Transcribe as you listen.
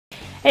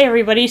Hey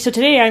everybody, so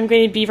today I'm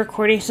going to be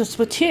recording some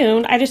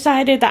Splatoon. I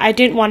decided that I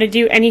didn't want to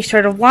do any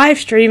sort of live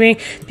streaming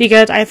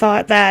because I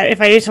thought that if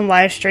I did some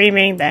live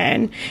streaming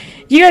then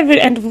you guys would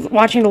end up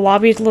watching the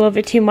lobbies a little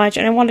bit too much,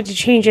 and I wanted to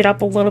change it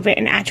up a little bit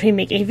and actually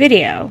make a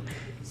video.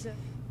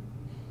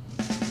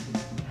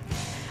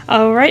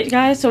 Alright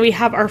guys, so we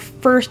have our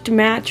first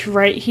match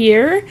right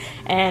here,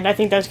 and I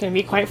think that's going to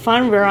be quite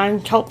fun. We're on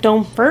Kelp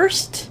Dome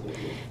first,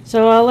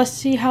 so let's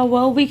see how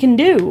well we can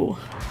do.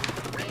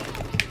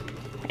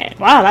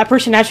 Wow, that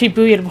person actually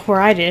booyed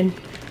before I did.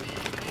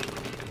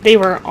 They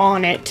were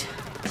on it.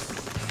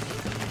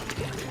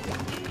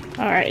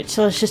 Alright,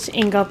 so let's just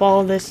ink up all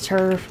of this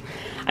turf.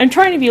 I'm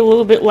trying to be a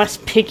little bit less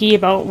picky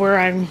about where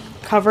I'm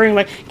covering,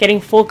 like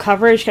getting full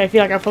coverage, because I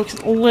feel like I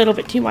focused a little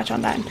bit too much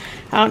on that.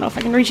 I don't know if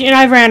I can reach it, and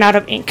I ran out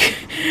of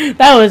ink.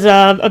 That was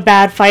a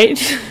bad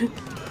fight.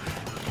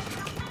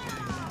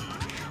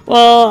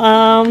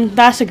 Well,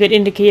 that's a good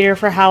indicator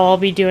for how I'll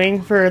be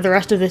doing for the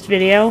rest of this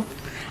video.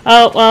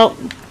 Oh, well,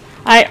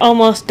 I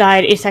almost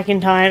died a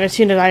second time as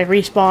soon as I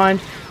respawned.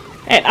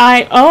 And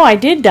I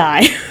did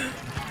die.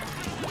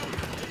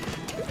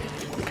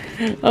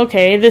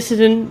 Okay, this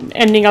isn't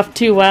ending up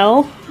too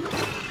well.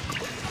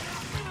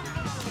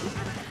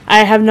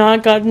 I have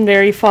not gotten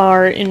very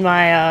far in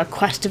my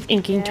quest of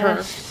inking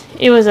turf.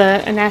 It was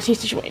a nasty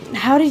situation.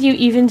 How did you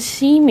even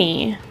see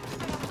me?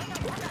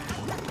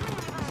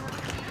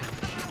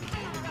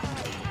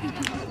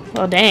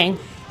 Well, dang.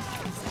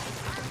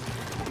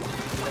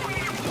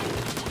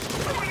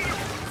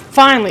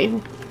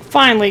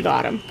 Finally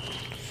got him.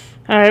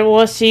 Alright, well,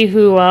 let's see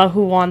who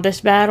won this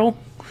battle.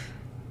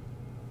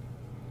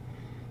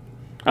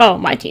 Oh,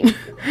 my team.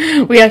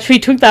 We actually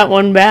took that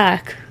one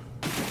back.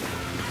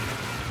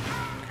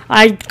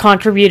 I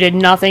contributed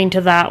nothing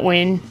to that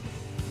win.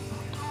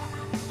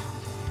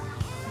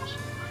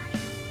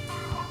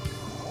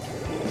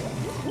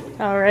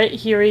 Alright,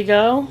 here we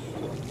go.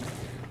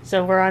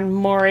 So we're on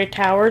Moray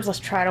Towers. Let's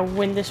try to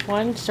win this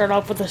one. Start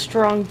off with a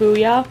strong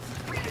booyah.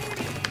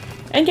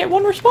 And get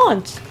one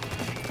response.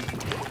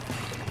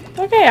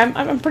 Okay,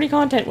 I'm pretty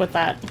content with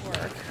that.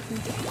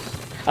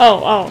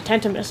 Oh,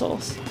 Tenta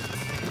missiles.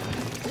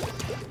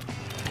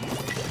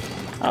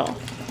 Oh.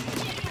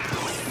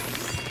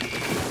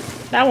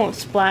 That won't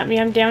splat me,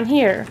 I'm down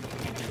here.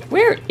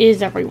 Where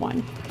is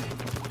everyone?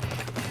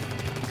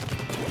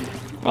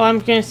 Well, I'm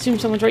gonna assume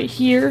someone's right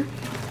here.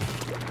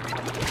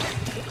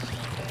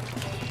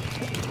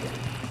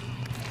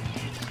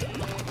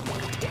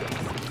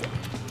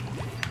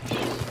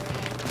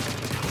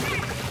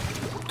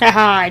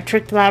 Haha, I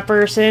tricked that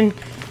person.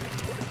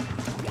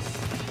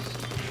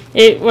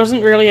 It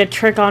wasn't really a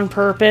trick on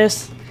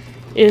purpose.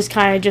 It was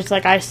kind of just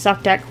like I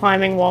sucked at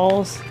climbing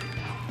walls.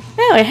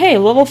 Anyway, hey,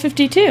 level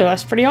 52.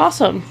 That's pretty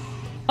awesome.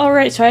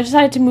 Alright, so I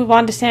decided to move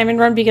on to Salmon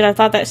Run because I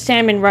thought that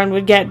Salmon Run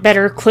would get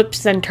better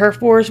clips than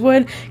Turf Wars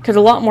would, because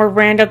a lot more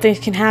random things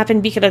can happen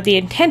because of the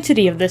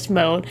intensity of this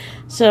mode.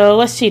 So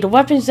let's see, the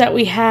weapons that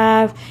we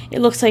have,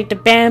 it looks like the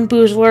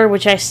Bamboozler,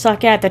 which I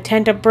suck at, the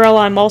Tent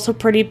Umbrella, I'm also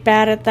pretty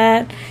bad at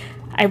that.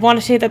 I want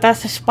to say that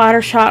that's the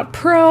Splatter Shot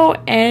Pro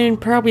and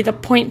probably the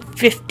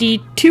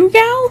 .52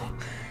 gal?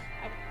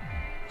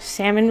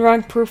 Salmon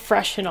Run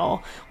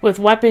Professional with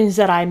weapons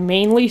that I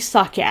mainly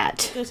suck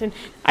at. Listen,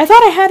 I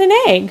thought I had an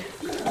egg.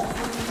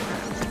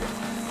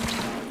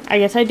 I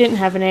guess I didn't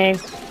have an egg.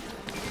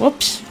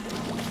 Whoops.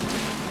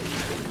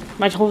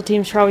 My whole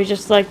team's probably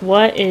just like,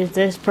 what is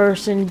this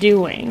person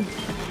doing?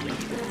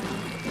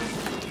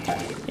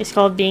 It's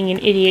called being an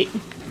idiot.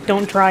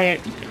 Don't try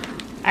it.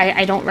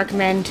 I don't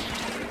recommend.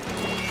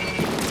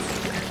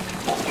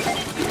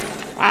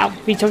 Wow,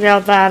 we took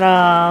out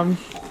that,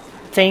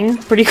 thing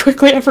pretty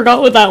quickly. I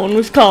forgot what that one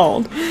was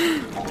called.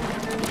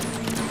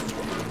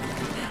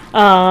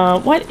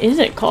 What is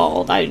it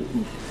called?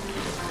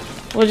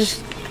 We'll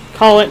just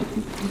call it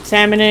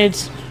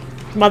Salmonid's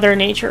Mother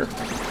Nature.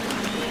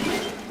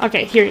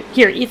 Okay, here,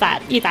 eat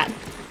that.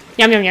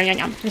 Yum, yum, yum, yum,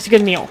 yum. It's a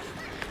good meal.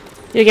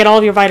 You get all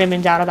of your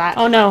vitamins out of that.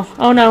 Oh no.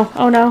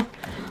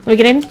 Let me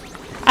get in.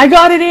 I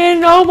got it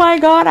in! Oh my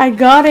god, I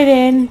got it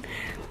in!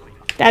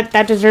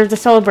 That deserves a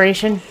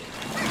celebration.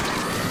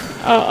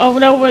 Oh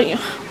no, wait.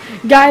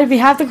 Guys, we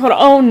have to go to—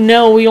 oh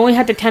no, we only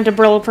had the Tent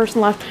Umbrella person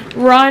left.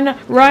 Run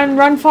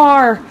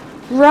far!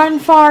 Run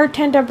far,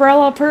 Tent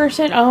Umbrella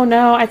person! Oh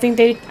no, I think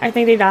they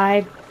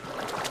died.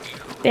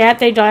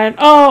 They died.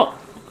 Oh!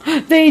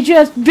 They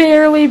just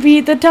barely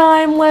beat the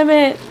time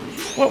limit!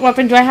 What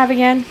weapon do I have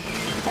again?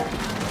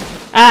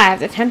 Ah, I have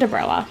the Tent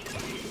Umbrella.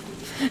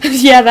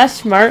 Yeah, that's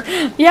smart.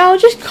 Yeah, I'll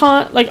just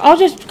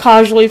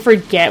casually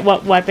forget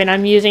what weapon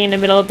I'm using in the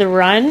middle of the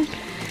run.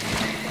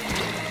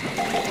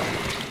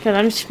 Because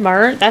I'm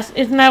smart.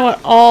 Isn't that what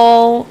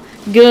all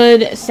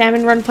good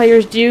Salmon Run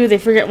players do? They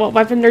forget what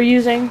weapon they're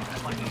using.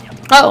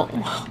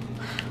 Oh,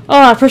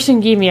 that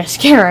person gave me a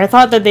scare. I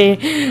thought that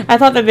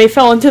they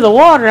fell into the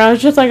water. I was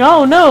just like,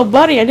 oh no,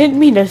 buddy, I didn't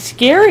mean to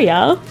scare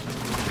ya.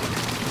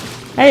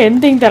 I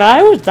didn't think that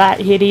I was that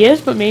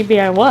hideous, but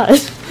maybe I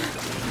was.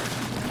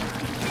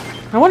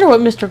 I wonder what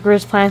Mr.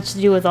 Grizz plans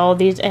to do with all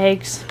these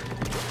eggs.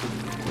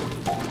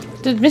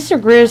 Does Mr.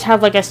 Grizz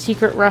have like a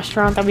secret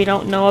restaurant that we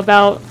don't know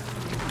about?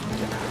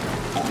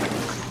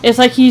 It's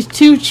like he's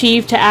too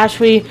cheap to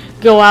actually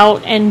go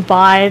out and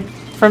buy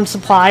from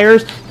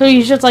suppliers. So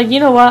he's just like, you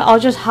know what, I'll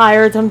just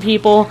hire some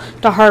people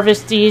to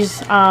harvest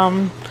these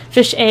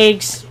fish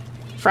eggs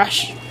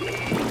fresh.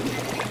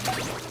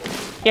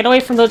 Get away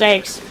from those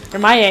eggs. They're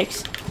my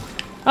eggs.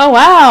 Oh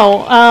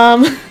wow.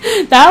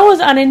 That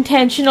was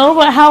unintentional,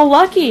 but how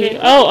lucky.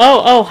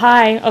 Oh,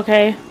 hi.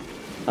 Okay.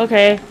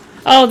 Okay.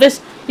 Oh,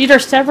 these are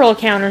several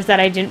counters that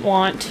I didn't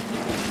want.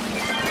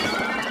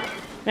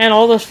 Man,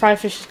 all those fried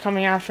fishes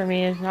coming after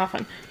me is not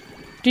fun.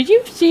 Did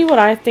you see what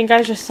I think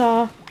I just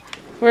saw?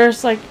 Where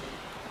it's like,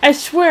 I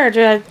swear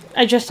that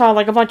I just saw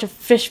like a bunch of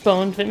fish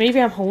bones, but maybe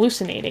I'm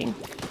hallucinating.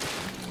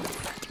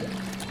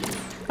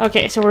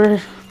 Okay, so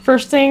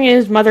first thing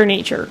is Mother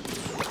Nature.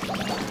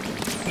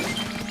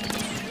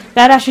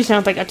 That actually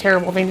sounds like a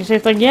terrible thing to say.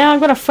 It's like, yeah, I'm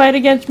gonna fight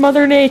against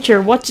Mother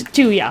Nature. What's it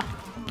to ya?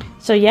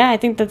 So yeah, I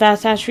think that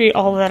that's actually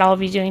all that I'll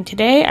be doing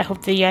today. I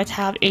hope that you guys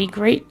have a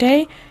great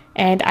day,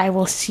 and I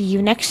will see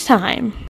you next time.